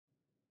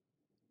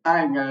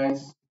Hi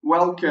guys,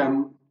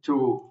 welcome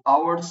to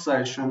our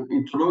session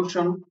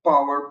Introduction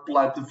Power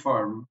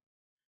Platform.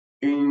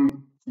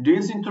 In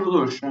this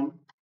introduction,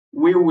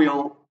 we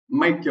will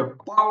make a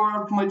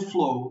Power Automate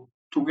flow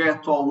to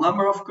get all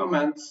number of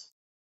comments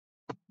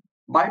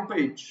by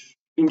page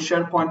in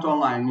SharePoint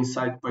Online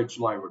inside Page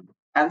Library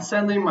and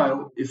send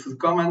email if the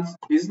comment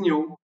is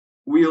new.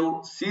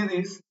 We'll see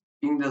this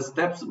in the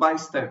steps by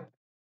step.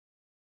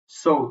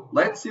 So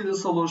let's see the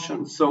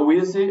solution. So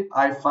easy,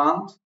 I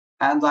found,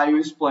 and I will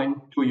explain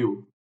to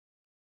you.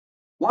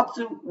 What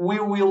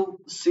we will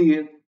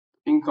see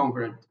in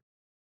concrete?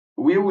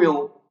 We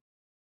will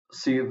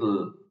see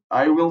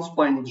I will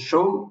explain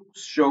show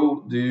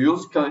the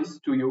use case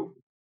to you,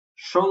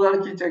 show the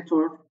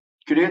architecture,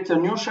 create a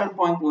new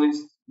SharePoint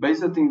list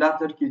based in that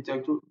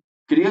architecture,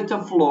 create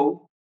a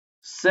flow,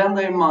 send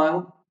a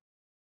mail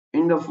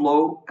in the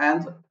flow,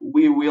 and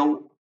we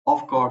will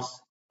of course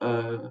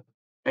have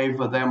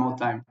a demo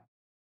time.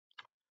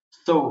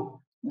 So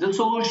the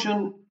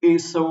solution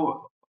is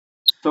so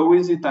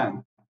easy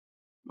time.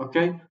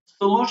 Okay,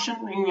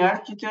 solution in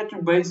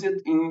architecture based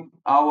in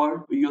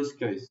our use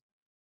case.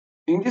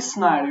 In this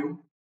scenario,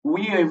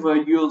 we have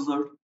a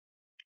user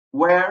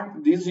where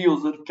this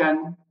user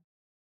can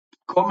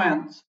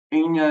comment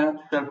in a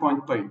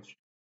SharePoint page,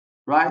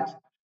 right?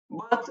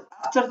 But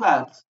after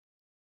that,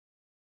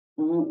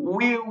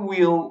 we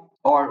will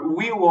or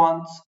we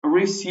want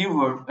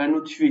receiver a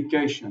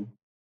notification,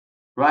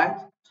 right?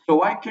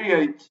 So I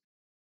create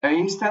an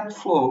instant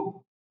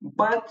flow,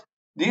 but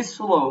this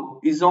flow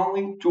is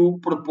only two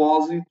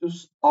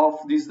purposes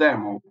of this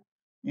demo.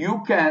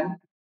 You can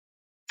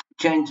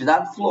change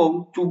that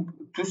flow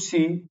to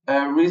see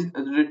a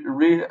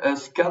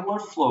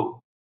scalar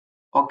flow,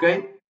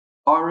 okay,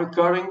 or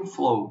recurring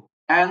flow,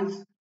 and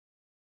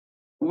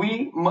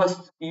we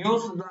must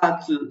use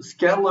that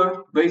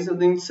scalar based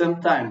in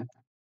some time.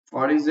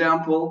 For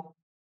example,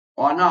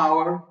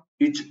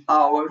 each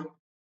hour,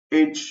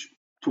 each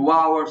 2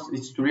 hours,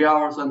 each 3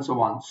 hours, and so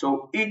on.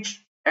 So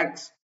each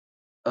x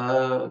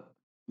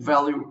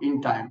value in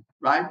time,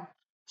 right?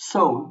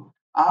 So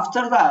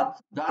after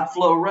that, that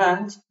flow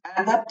runs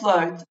and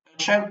uploads a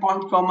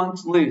SharePoint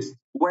comments list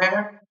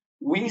where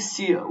we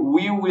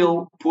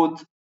will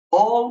put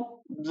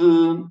all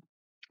the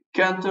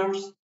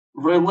counters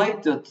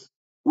related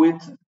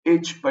with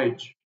each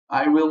page.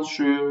 I will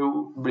show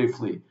you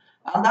briefly.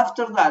 And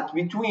after that,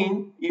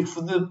 between if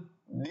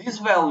this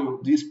value,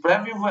 this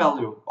preview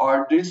value,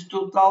 or these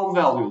total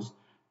values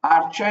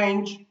are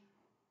changed,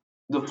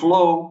 the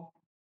flow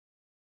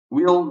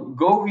will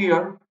go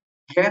here,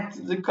 get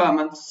the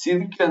comments, see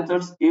the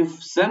counters.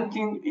 If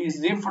something is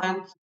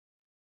different,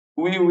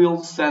 we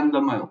will send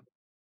a mail.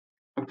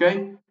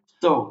 Okay?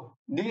 So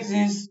this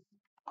is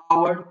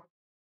our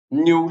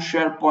new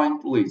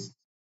SharePoint list.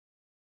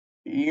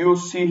 You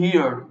see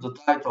here the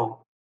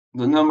title,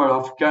 the number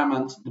of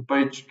comments, the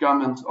page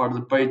comments, or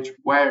the page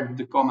where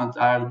the comments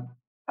are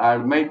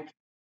made,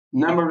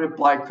 number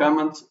reply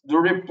comments. The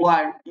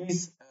reply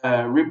is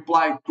a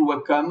reply to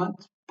a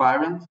comment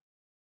parent.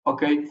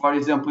 Okay, for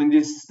example, in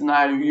this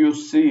scenario, you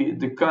see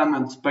the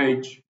comments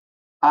page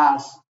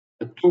has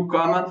two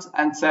comments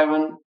and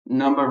 7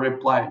 number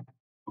reply.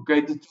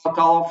 Okay, the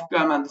total of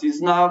comments is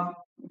 9,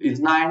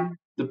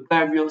 the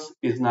previous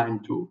is 9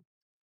 too.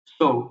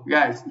 So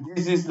guys,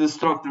 this is the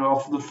structure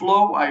of the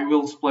flow. I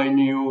will explain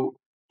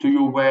to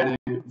you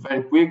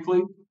very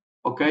quickly.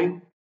 Okay,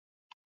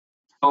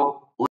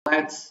 so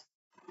let's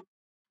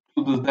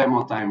do the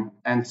demo time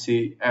and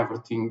see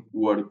everything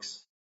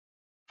works.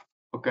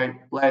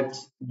 Okay,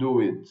 let's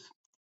do it.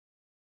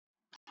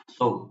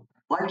 So,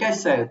 like I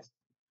said,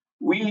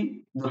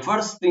 the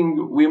first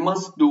thing we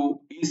must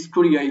do is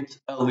create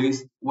a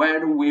list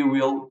where we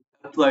will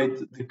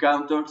update the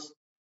counters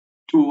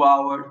to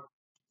our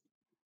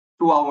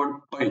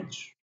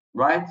page,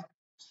 right?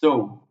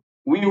 So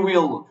we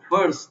will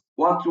first,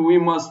 what we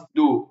must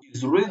do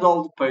is read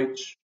all the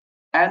page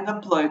and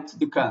update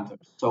the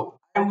counters. So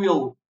I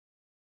will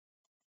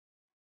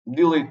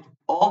delete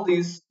all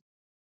these,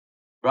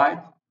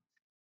 right?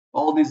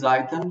 All these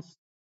items.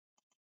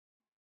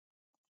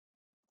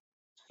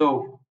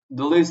 So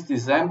the list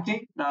is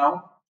empty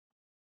now.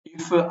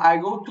 If I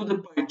go to the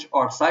page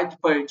or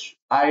site page,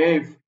 I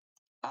have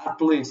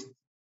at least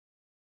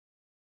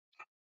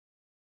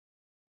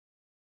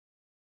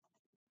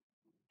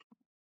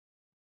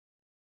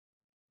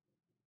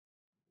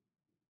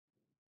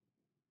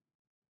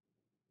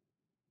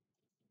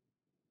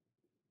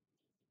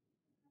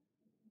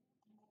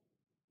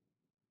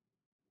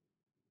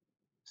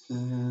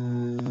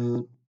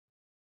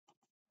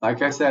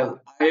like I said,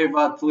 I have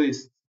at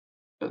least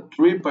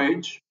 3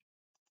 page.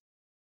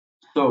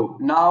 So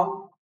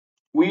now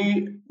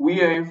we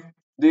have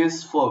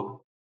this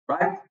flow,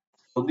 right?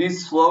 So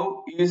this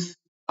flow is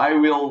I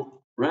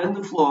will run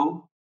the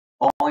flow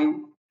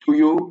only to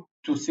you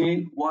to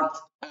see what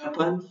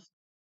happens.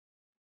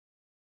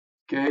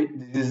 Okay,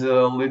 this is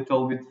a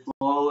little bit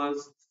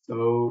flawless.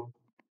 So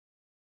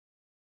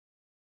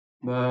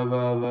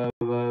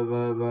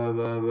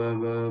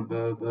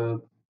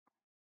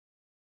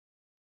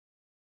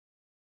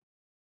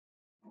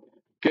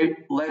Okay,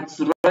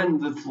 let's run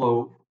the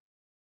flow.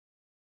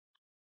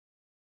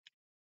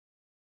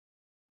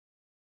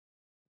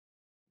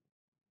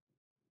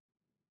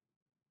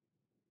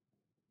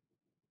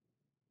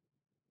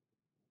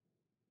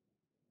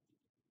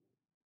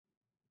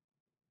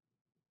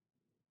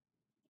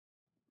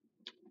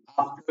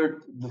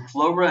 After the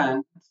flow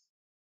run,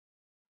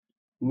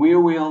 we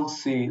will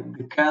see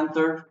the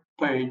counter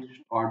page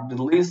or the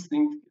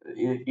listing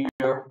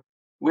here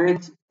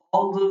with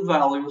all the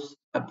values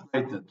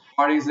updated.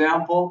 For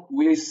example,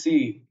 we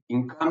see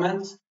in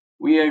comments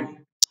we have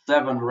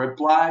 7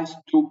 replies,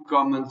 2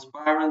 comments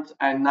parent,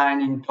 and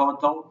 9 in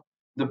total.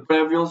 The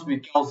previous,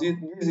 because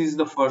this is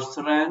the first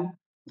run,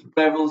 the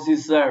previous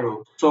is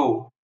 0.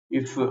 So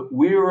if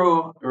we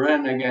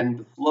run again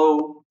the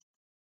flow,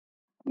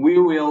 we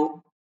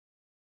will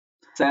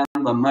send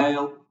a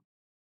mail.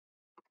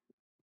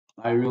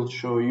 I will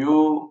show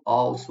you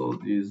also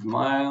this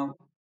mail.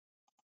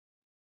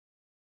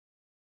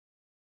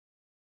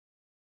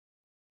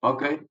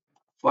 Okay.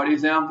 For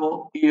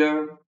example,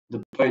 here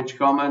the page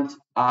comment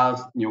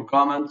has new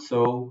comment,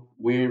 so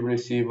we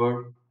receive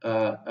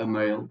a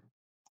mail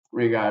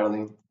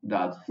regarding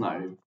that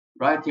scenario.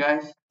 Right,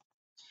 guys?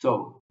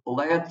 So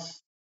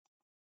let's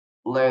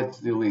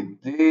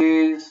delete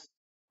this,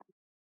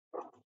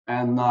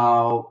 and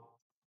now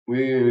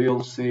we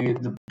will see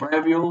the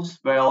previous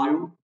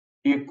value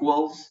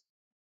equals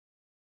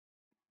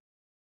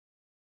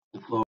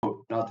the flow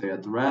not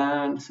yet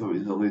ran, so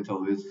it's a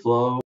little bit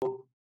slow.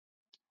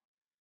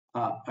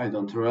 I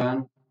don't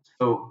run.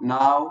 So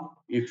now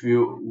if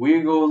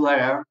we go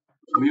there,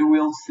 we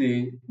will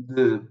see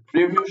the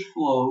previous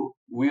flow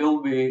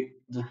will be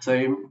the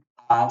same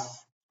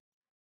as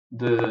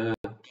the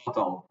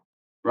total,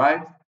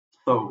 right?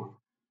 So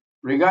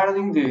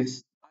regarding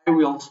this, I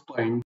will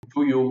explain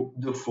to you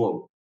the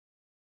flow.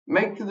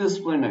 Make the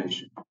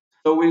explanation.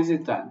 So easy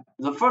then.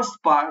 The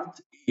first part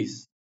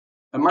is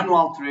a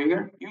manual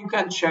trigger. You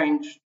can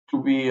change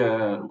to be,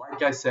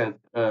 like I said,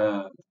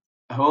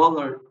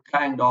 other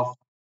kind of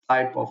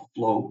type of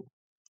flow.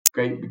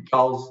 Okay,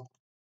 because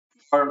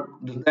for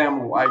the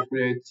demo I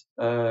create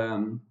a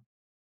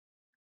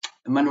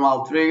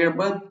manual trigger,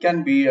 but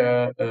can be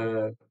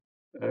a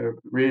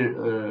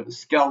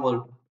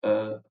scalar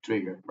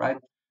trigger, right?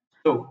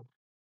 So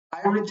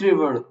I retrieve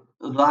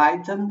the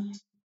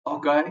items.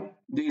 Okay,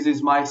 this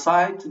is my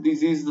site.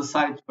 This is the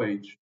site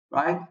page,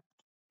 right?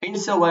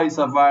 Initialize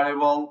a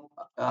variable.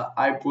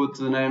 I put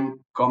the name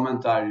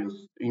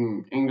commentaries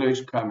in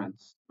English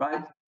comments,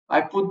 right?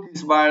 I put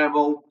this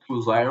variable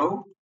to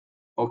 0.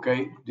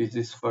 Okay, this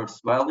is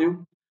first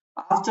value.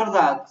 After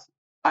that,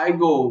 I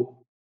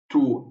go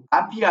to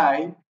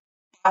API,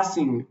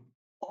 passing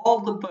all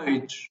the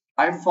page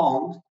I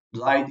found,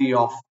 the ID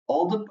of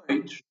all the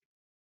page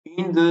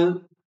in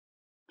the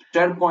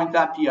SharePoint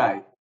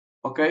API.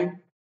 Okay,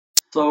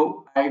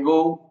 so I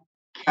go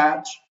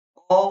catch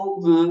all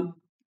the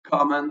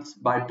comments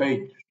by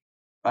page,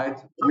 right?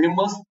 We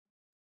must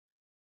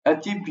a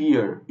tip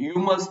here. You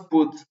must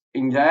put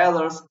in the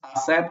headers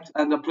accept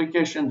and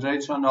application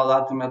JSON or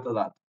data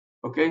metadata.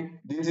 Okay,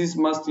 this is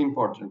most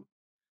important.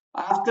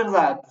 After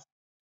that,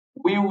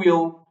 we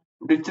will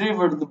retrieve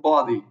the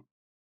body.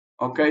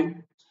 Okay,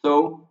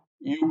 so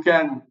you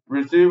can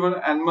retrieve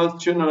and must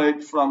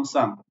generate from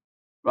sample,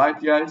 right,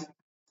 guys?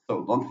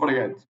 So don't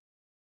forget.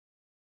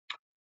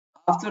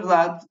 After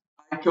that,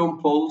 I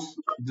compose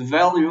the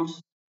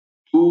values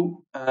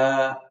to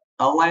a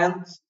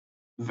length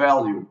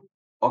value.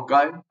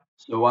 Okay,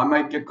 so I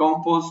make a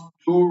compose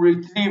to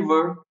retrieve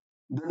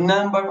the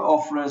number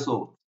of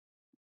results.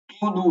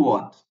 To do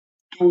what?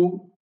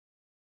 To,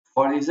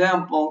 for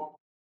example,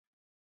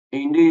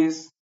 in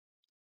this,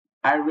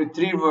 I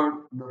retrieve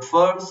the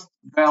first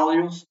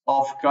values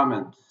of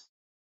comments,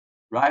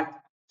 right?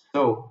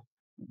 So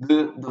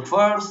the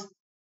first,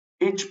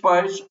 each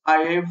page I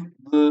have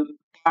the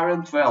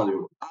current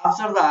value.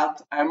 After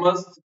that, I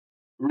must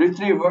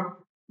retrieve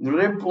the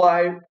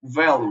reply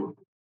value,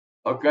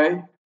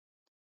 okay?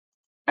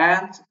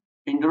 And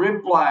in the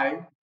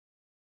reply,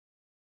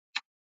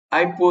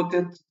 I put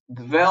it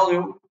the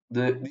value,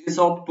 this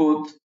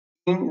output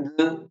in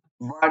the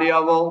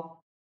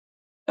variable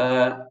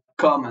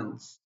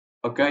comments,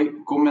 okay,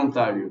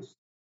 commentaries.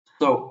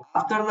 So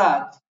after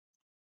that,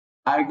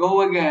 I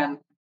go again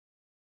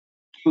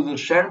to the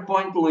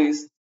SharePoint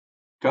list,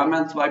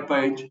 comments by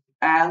page,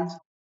 and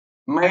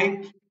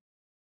make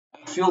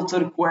a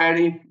filter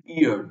query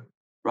here,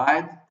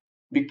 right?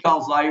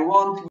 Because I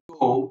want to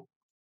go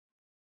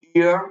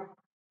here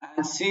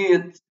and see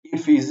it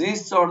if it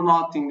exists or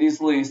not in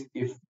this list.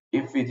 If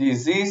it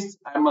exists,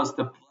 I must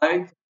apply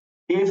it.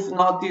 If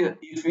not,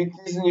 if it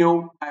is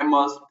new, I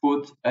must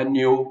put a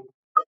new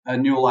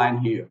line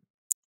here.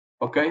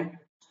 Okay,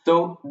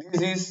 so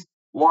this is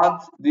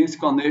what these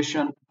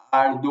conditions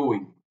are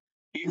doing.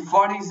 If,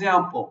 for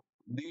example,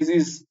 this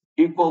is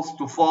equals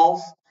to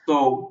false,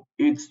 so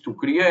it's to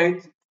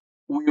create,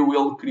 we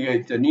will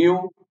create a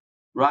new,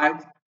 right?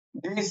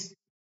 This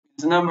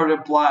is number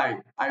apply.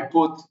 I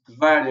put the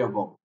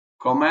variable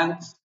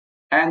comments,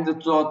 and the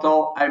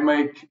total I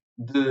make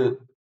the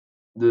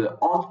the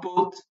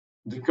output,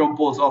 the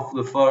compose of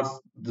the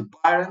first, the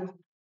parent,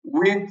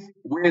 with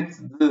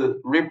the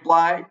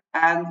reply,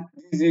 and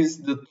this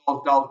is the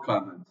total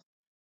comment.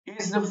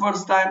 It's the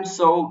first time,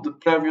 so the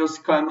previous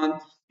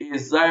comment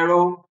is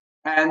 0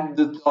 and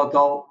the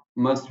total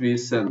must be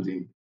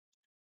something.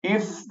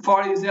 If,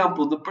 for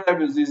example, the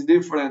previous is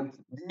different,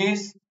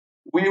 this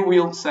we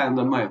will send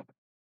a mail.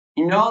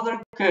 In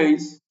other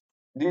case,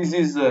 this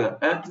is a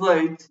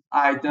update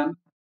item,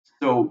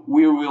 so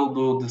we will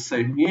do the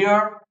same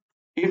here.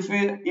 If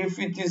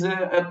it is an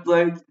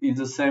update, it's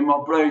the same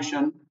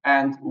operation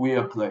and we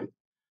update.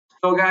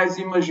 So guys,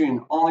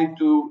 imagine only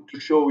to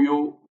show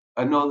you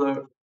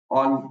another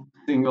one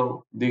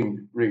single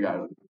thing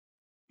regarding.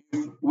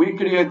 If we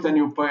create a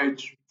new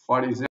page,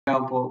 for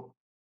example,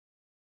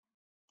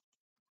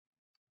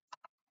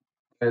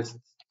 test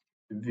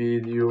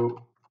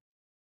video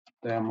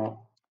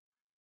demo,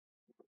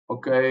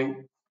 okay,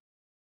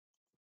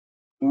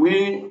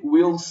 we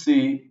will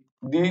see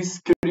this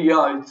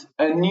create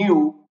a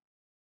new,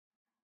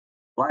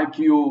 like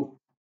you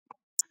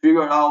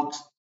figure out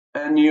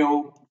a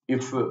new,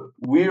 if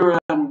we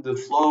run the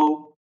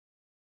flow,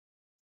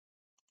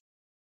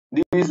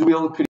 this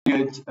will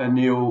create a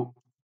new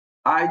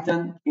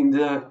item in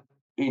the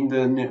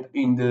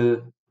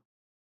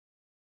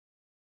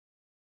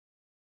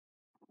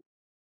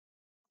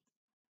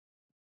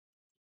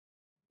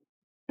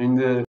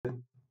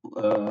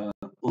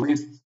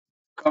list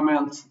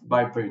comments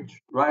by page,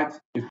 right?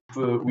 If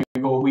we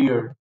go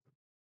here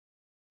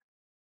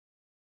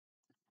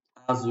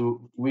as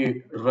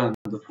we run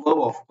the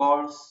flow, of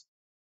course,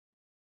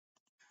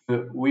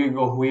 we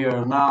go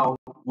here now,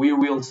 we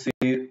will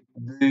see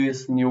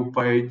this new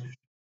page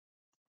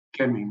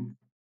coming,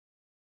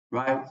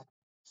 right?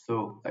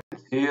 So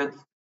let's see it,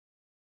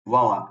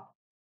 voila,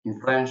 in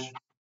French,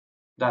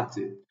 that's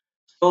it.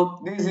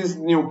 So this is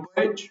new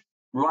page,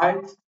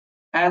 right?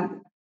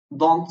 And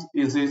don't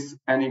exist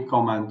any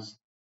comments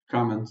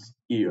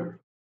here,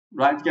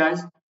 right,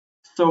 guys?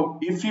 So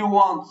if you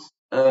want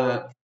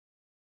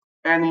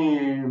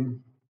any,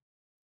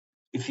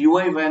 if you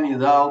have any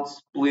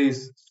doubts,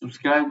 please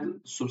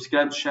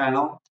subscribe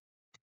channel,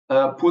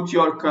 put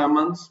your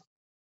comments,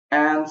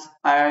 and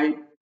I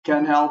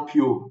can help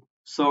you.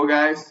 So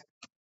guys,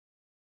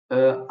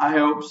 I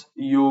hope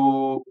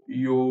you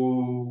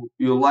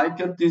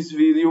liked this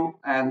video,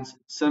 and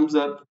thumbs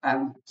up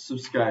and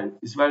subscribe.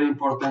 It's very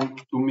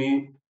important to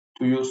me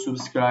to you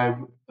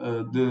subscribe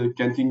the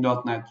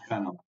canteen.net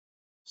channel.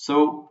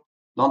 So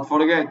don't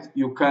forget,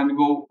 you can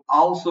go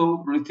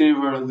also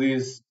retrieve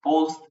this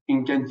post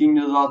in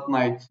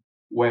canteen.net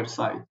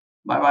website.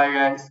 Bye bye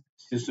guys.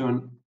 See you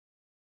soon.